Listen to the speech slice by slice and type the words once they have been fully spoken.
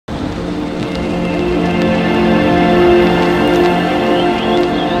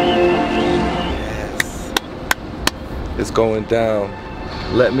It's going down.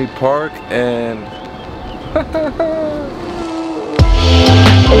 Let me park and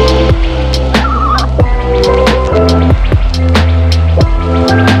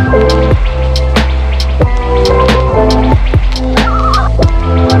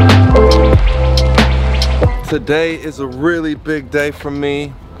today is a really big day for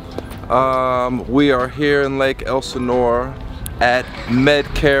me. We are here in Lake Elsinore at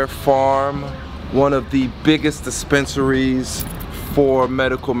MedCare Farm, one of the biggest dispensaries for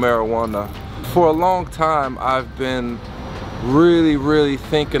medical marijuana. For a long time, I've been really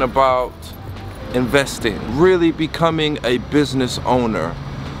thinking about investing, really becoming a business owner.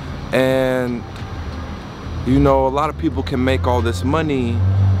 And you know, a lot of people can make all this money,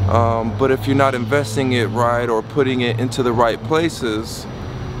 but if you're not investing it right or putting it into the right places,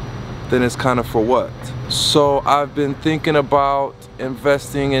 then it's kind of for what? So I've been thinking about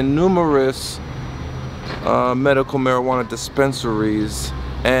investing in numerous medical marijuana dispensaries,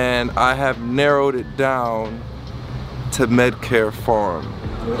 and I have narrowed it down to MedCare Farm.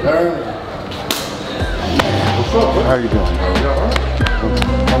 How are you doing?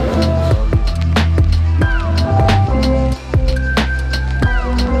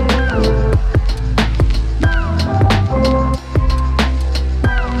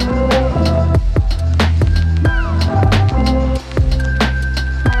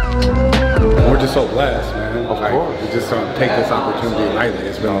 We're just so blessed, man. Of course. We just don't take this opportunity lightly.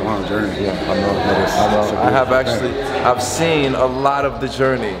 It's been a long journey. Yeah, I know. I've seen a lot of the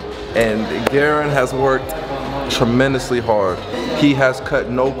journey, and Garen has worked tremendously hard. He has cut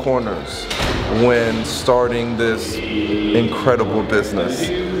no corners when starting this incredible business.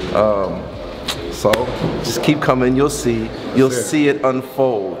 So just keep coming, you'll see it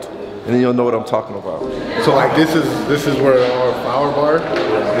unfold, and then you'll know what I'm talking about. So like this is where our flower bar,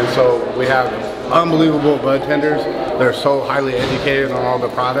 and so we have unbelievable bud tenders. They're so highly educated on all the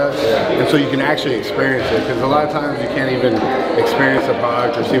products, and so you can actually experience it, because a lot of times you can't even experience the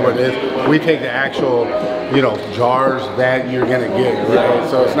product or see what it is. We take the actual, you know, jars that you're gonna get, right?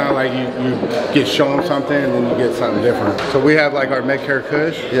 So it's not like you get shown something and then you get something different. So we have like our MedCare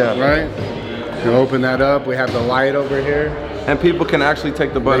Kush, right? You open that up. We have the light over here. And people can actually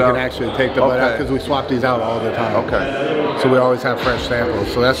take the bud out? They can actually take the bud out, because we swap these out all the time. Okay. So we always have fresh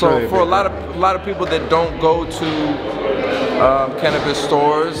samples. So that's really for a lot of people that don't go to cannabis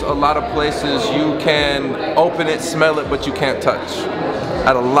stores, a lot of places you can open it, smell it, but you can't touch.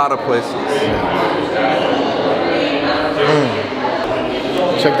 At a lot of places.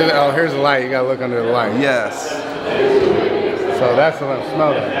 Check this out. Oh, here's the light. You gotta look under the light. Yes. So that's the one.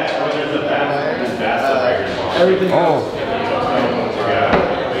 Smell that. Everything. Oh.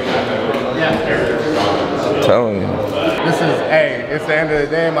 I'm telling you. This is, hey, it's the end of the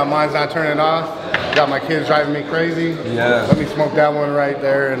day. My mind's not turning off. Got my kids driving me crazy. Yeah. Let me smoke that one right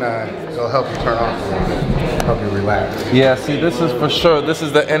there, and it'll help you turn off a little bit. Help you relax. Yeah, see, this is for sure. This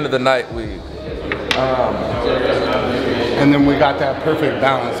is the end of the night weed. And then we got that perfect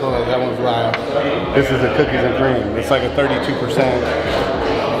balance. Hold on, that one's live. This is the cookies and cream. It's like a 32%.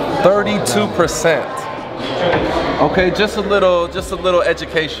 32%. Okay, just a little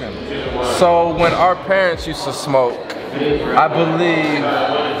education. So when our parents used to smoke, I believe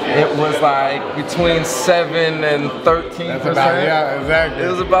it was like between 7 and 13%. That's about, yeah, exactly.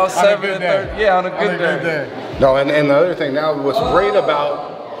 It was about 7 and 13. Yeah, on a good day. No, and the other thing now, what's great about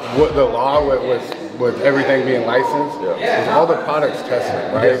what the law with everything being licensed, is all the products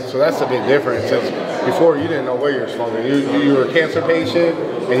tested, right? So that's the big difference. Is before you didn't know what you were smoking. You were a cancer patient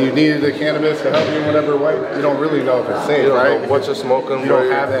and you needed the cannabis to help you in whatever way. You don't really know if it's safe, right? Know what you're smoking, you don't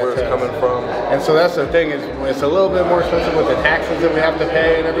have that where it's coming from. And so that's the thing, is it's a little bit more expensive with the taxes that we have to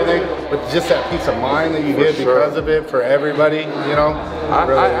pay and everything, but just that peace of mind that you get because of it for everybody, you know?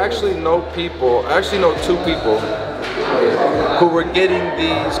 I actually know people, I actually know 2 people who were getting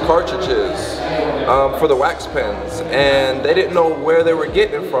these cartridges for the wax pens, and they didn't know where they were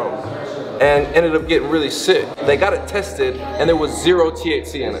getting it from, and ended up getting really sick. They got it tested, and there was 0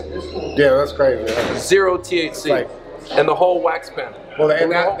 THC in it. Yeah, that's crazy. Right? 0 THC, and the whole wax pen. Well,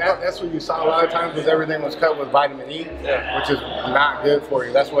 and that's what you saw a lot of times, because everything was cut with vitamin E, which is not good for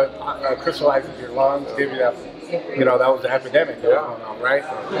you. That's what crystallizes your lungs, give you that. You know, that was the epidemic that was going on, right?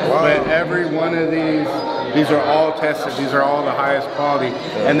 Wow. But every one of these are all tested. These are all the highest quality.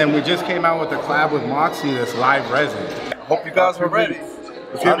 And then we just came out with a collab with Moxie, this live resin. Hope you guys were ready.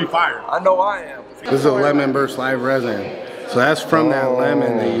 It's gonna be fire. I know I am. This is a lemon burst live resin. So that's from that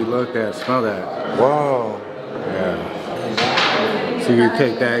lemon that you looked at. Smell that. Wow. Yeah. So you can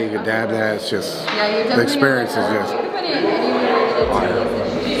take that, you can dab that. It's just, the experience is just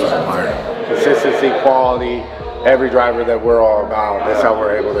fire. Consistency, quality, every driver that we're all about, that's how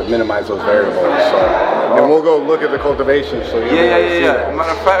we're able to minimize those variables. So, and we'll go look at the cultivation. So yeah.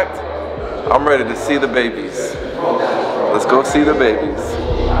 Matter of fact, I'm ready to see the babies. Let's go see the babies.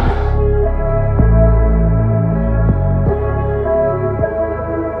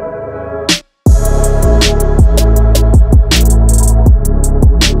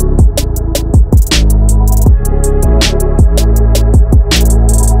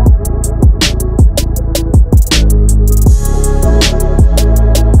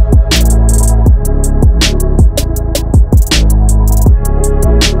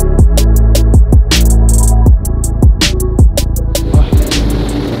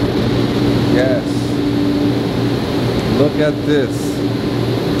 Look at this.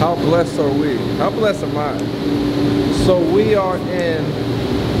 How blessed are we? How blessed am I? So we are in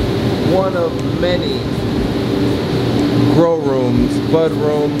one of many grow rooms, bud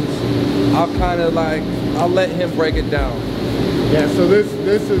rooms. I'll let him break it down. Yeah, so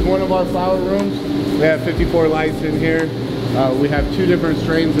this is one of our flower rooms. We have 54 lights in here. We have 2 different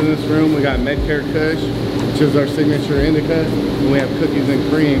strains in this room. We got MedCare Kush, which is our signature indica, and we have Cookies and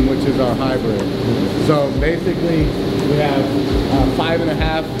Cream, which is our hybrid. So basically, we have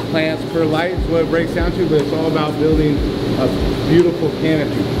 5.5 plants per light is what it breaks down to, but it's all about building a beautiful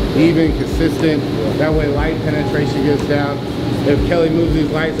canopy, even, consistent. That way light penetration gets down. If Kelly moves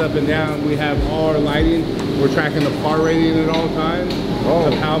these lights up and down, we have all our lighting. We're tracking the PAR rating at all times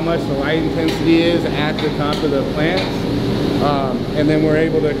of how much the light intensity is at the top of the plants. And then we're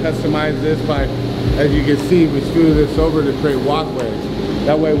able to customize this by, as you can see, we screw this over to create walkways.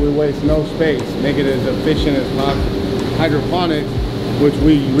 That way we waste no space, make it as efficient as possible. Hydroponics, which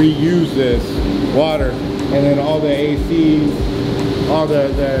we reuse this water, and then all the ACs, all the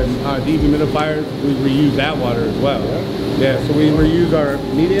dehumidifiers, we reuse that water as well. Yeah, so we reuse our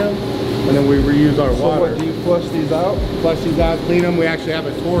medium, and then we reuse our water. So what, do you flush these out? Flush these out, clean them. We actually have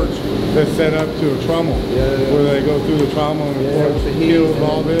a torch that's set up to a trommel, where they go through the trommel and the torch heals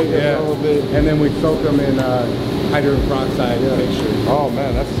all of it. And then we soak them in hydrogen peroxide mixture. Oh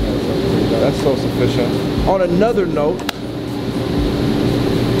man, that's so sufficient. On another note,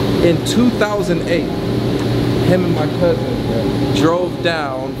 in 2008, him and my cousin drove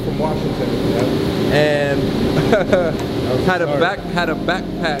down from Washington and had a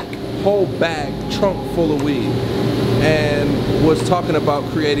backpack, whole bag, trunk full of weed, and was talking about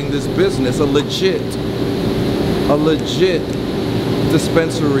creating this business, a legit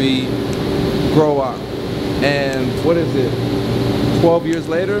dispensary grow up. And what is it? 12 years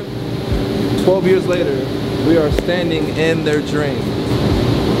later? 12 years later, we are standing in their dream.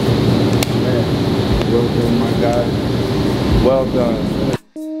 Man, well done, my guy. Well done.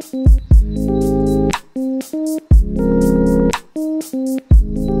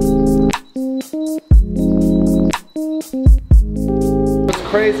 What's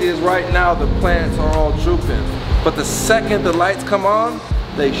crazy is right now the plants are all drooping, but the second the lights come on,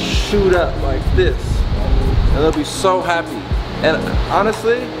 they shoot up like this. And they'll be so happy. And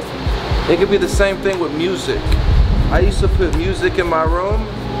honestly, it could be the same thing with music. I used to put music in my room,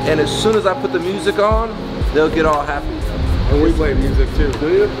 and as soon as I put the music on, they'll get all happy. And we play music too. Do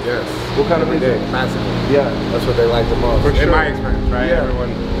you? Yes. What kind of music? Classical. Yeah. That's what they like the most. For sure. In my experience, right? Yeah.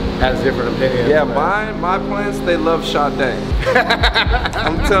 Everyone has different opinions. Yeah, my plants, they love Sade.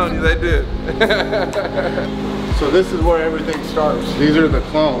 I'm telling you, they did. So this is where everything starts. These are the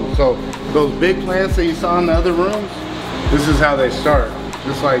clones. So those big plants that you saw in the other rooms, this is how they start,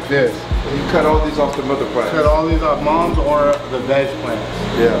 just like this. You cut all these off the mother plants. Cut all these off moms or the veg plants.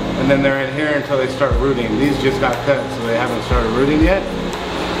 Yeah. And then they're in here until they start rooting. These just got cut, so they haven't started rooting yet.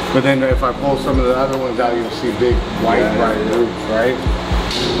 But then if I pull some of the other ones out, you'll see big white bright roots, right?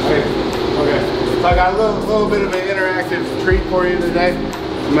 Okay. So I got a little bit of an interactive treat for you today.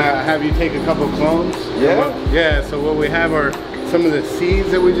 I'm gonna have you take a couple clones. Yeah? Yeah, so what we have are some of the seeds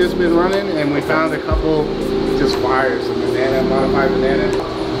that we've just been running, and we found a couple just fire, some banana, modified banana.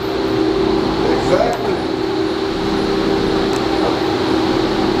 Exactly.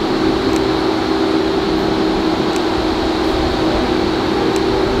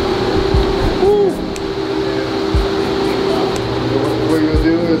 Woo. What you'll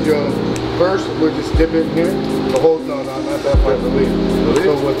do is first we'll just dip it in here. The whole, no, not that part of the leaf.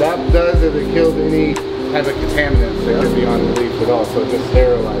 So what that does is it kills any type of contaminants that could be on the leaf at all. So it just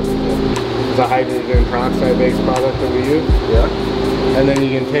sterilizes it. It's a hydrogen peroxide based product that we use. Yeah. And then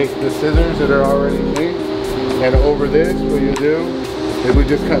you can take the scissors that are already clean, and over this, what you do is we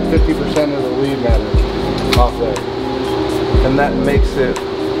just cut 50% of the leaf matter off there. And that makes it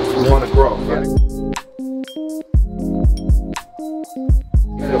want to grow, right?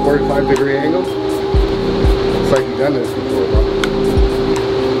 At a 45-degree angle. It's done this before, bro.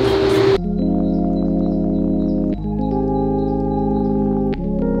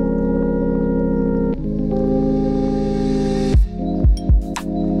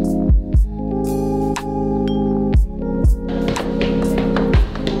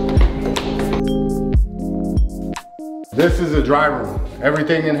 This is a dry room.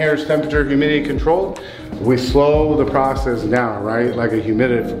 Everything in here is temperature, humidity controlled. We slow the process down, right? Like a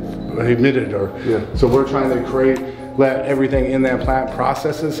humiditor. Yeah. So we're trying to let everything in that plant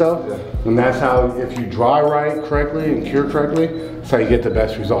process itself. Yeah. And that's how, if you dry right correctly and cure correctly, that's how you get the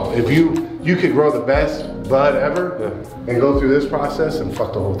best result. If you could grow the best bud ever and go through this process and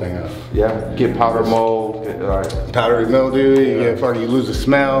fuck the whole thing up. Yeah, get powder mold, powdery mildew, you lose the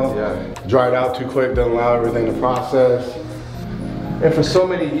smell, dry it out too quick, doesn't allow everything to process. And for so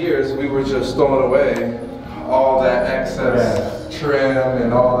many years, we were just throwing away all that excess trim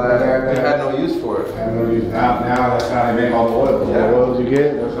and all that. We had no use for it. Now that's how they make all the oil. The oils you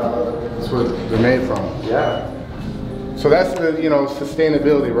get, that's what they're made from. Yeah. So that's the,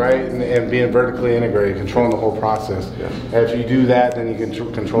 sustainability, right? And being vertically integrated, controlling the whole process. Yeah. And if you do that, then you can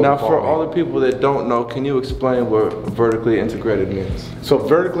control now, the quality. for all the people that don't know, can you explain what vertically integrated means? So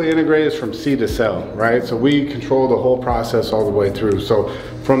vertically integrated is from seed to cell, right? So we control the whole process all the way through. So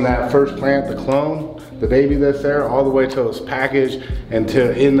from that first plant, the clone, the baby that's there, all the way till it's packaged and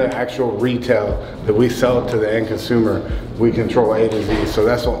to in the actual retail that we sell it to the end consumer, we control A to Z. So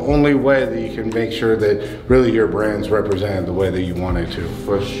that's the only way that you can make sure that really your brand's represented the way that you want it to.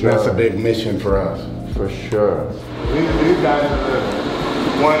 For sure. And that's a big mission for us. For sure. These guys are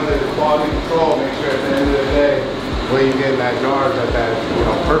the ones that quality control, make sure at the end of the day, when you get in that jar,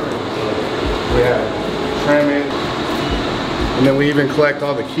 that perfect. So we have trimming, and then we even collect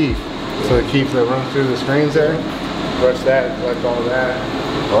all the keef. So the keef that runs through the screens there, brush that, collect all of that.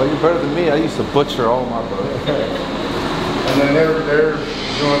 Oh, you're better than me. I used to butcher all my butter. And then they're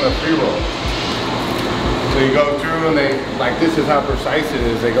doing the pre-roll. So you go through and this is how precise it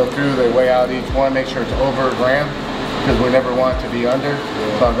is. They go through, they weigh out each one, make sure it's over a gram, because we never want it to be under.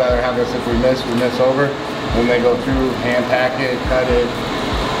 So I'd rather have this, if we miss over. Then they go through, hand pack it, cut it,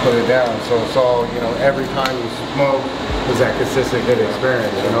 put it down. So it's all, every time you smoke, is that consistent good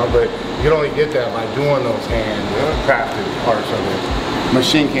experience, but you can only get that by doing those hand crafted parts of it.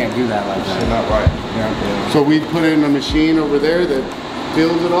 Machine can't do that like that. Not right. So we put in a machine over there that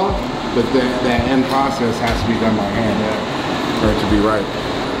fills it all, but the end process has to be done by hand for it to be right.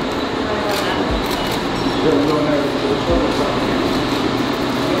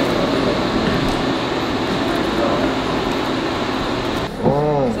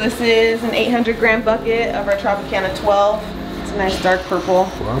 So this is an 800 gram bucket of our Tropicana 12. It's a nice dark purple.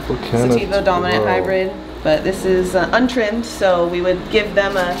 Sativa dominant hybrid. But this is untrimmed, so we would give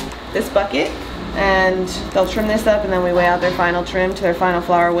them this bucket and they'll trim this up, and then we weigh out their final trim to their final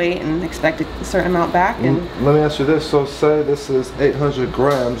flower weight and expect a certain amount back. And let me ask you this, so say this is 800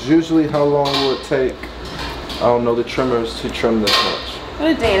 grams, usually how long will it take, I don't know, the trimmers to trim this much?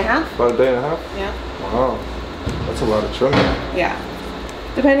 About a day and a half. About a day and a half? Yeah. Wow, that's a lot of trimming. Yeah.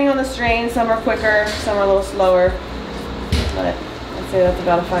 Depending on the strain, some are quicker, some are a little slower, but I'd say that's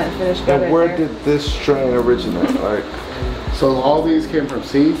about a finished bud. And where did this strain originate? So all these came from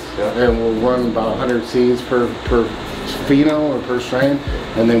seeds, and we'll run about 100 seeds per pheno or per strain,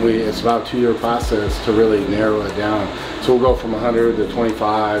 and then it's about a 2-year process to really narrow it down. So we'll go from 100 to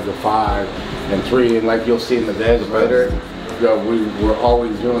 25 to 5 and 3, and like you'll see in the veg later, we're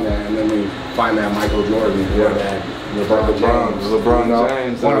always doing that, and then we find that Michael Jordan or that LeBron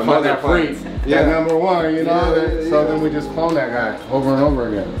James. Want to find that freak, that number one, so then we just clone that guy over and over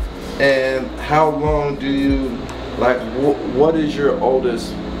again. And how long do you, what is your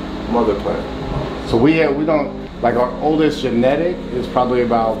oldest mother plant? So we don't, our oldest genetic is probably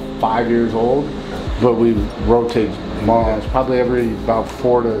about 5 years old, but we rotate moms probably every about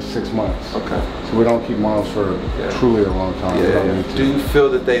 4 to 6 months. Okay. So we don't keep moms for truly a long time. Do you feel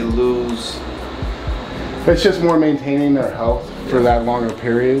that they lose? It's just more maintaining their health for that longer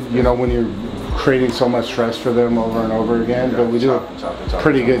period. When you're creating so much stress for them over and over again, but we do a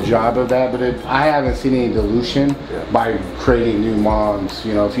pretty good job of that. But I haven't seen any dilution by creating new moms.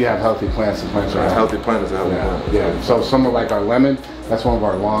 If you have healthy plants, the plants are healthy plants. Yeah. So some of our lemon, that's one of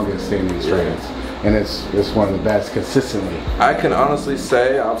our longest standing strains, and it's one of the best consistently. I can honestly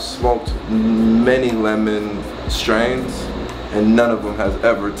say I've smoked many lemon strains, and none of them has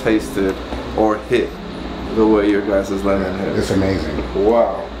ever tasted or hit the way your guys' lemon has. It's amazing.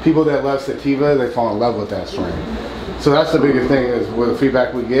 Wow. People that love sativa, they fall in love with that strain. So that's the biggest thing, is with the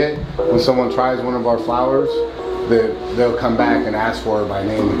feedback we get when someone tries one of our flowers, they'll come back and ask for it by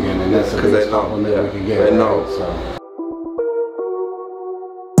name again, and that's the biggest compliment we can get. They know. Right? So.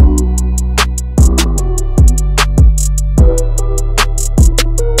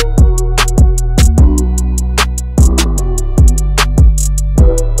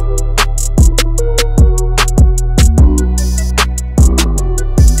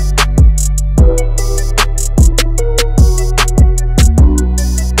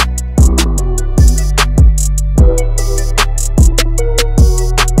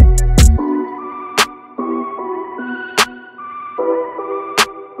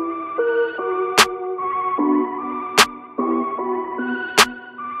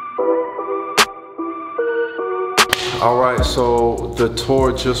 All right, so the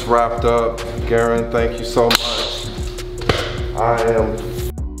tour just wrapped up. Garen, thank you so much. I am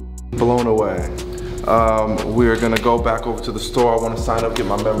blown away. We're gonna go back over to the store. I wanna sign up, get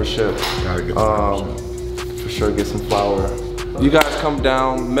my membership. Gotta get some membership. For sure, get some flour. You guys come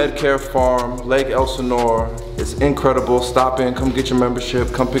down, MedCare Farm, Lake Elsinore. It's incredible. Stop in, come get your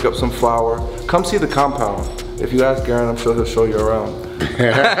membership, come pick up some flour. Come see the compound. If you ask Garen, I'm sure he'll show you around.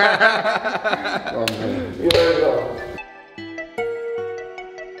 Oh, man. There you go.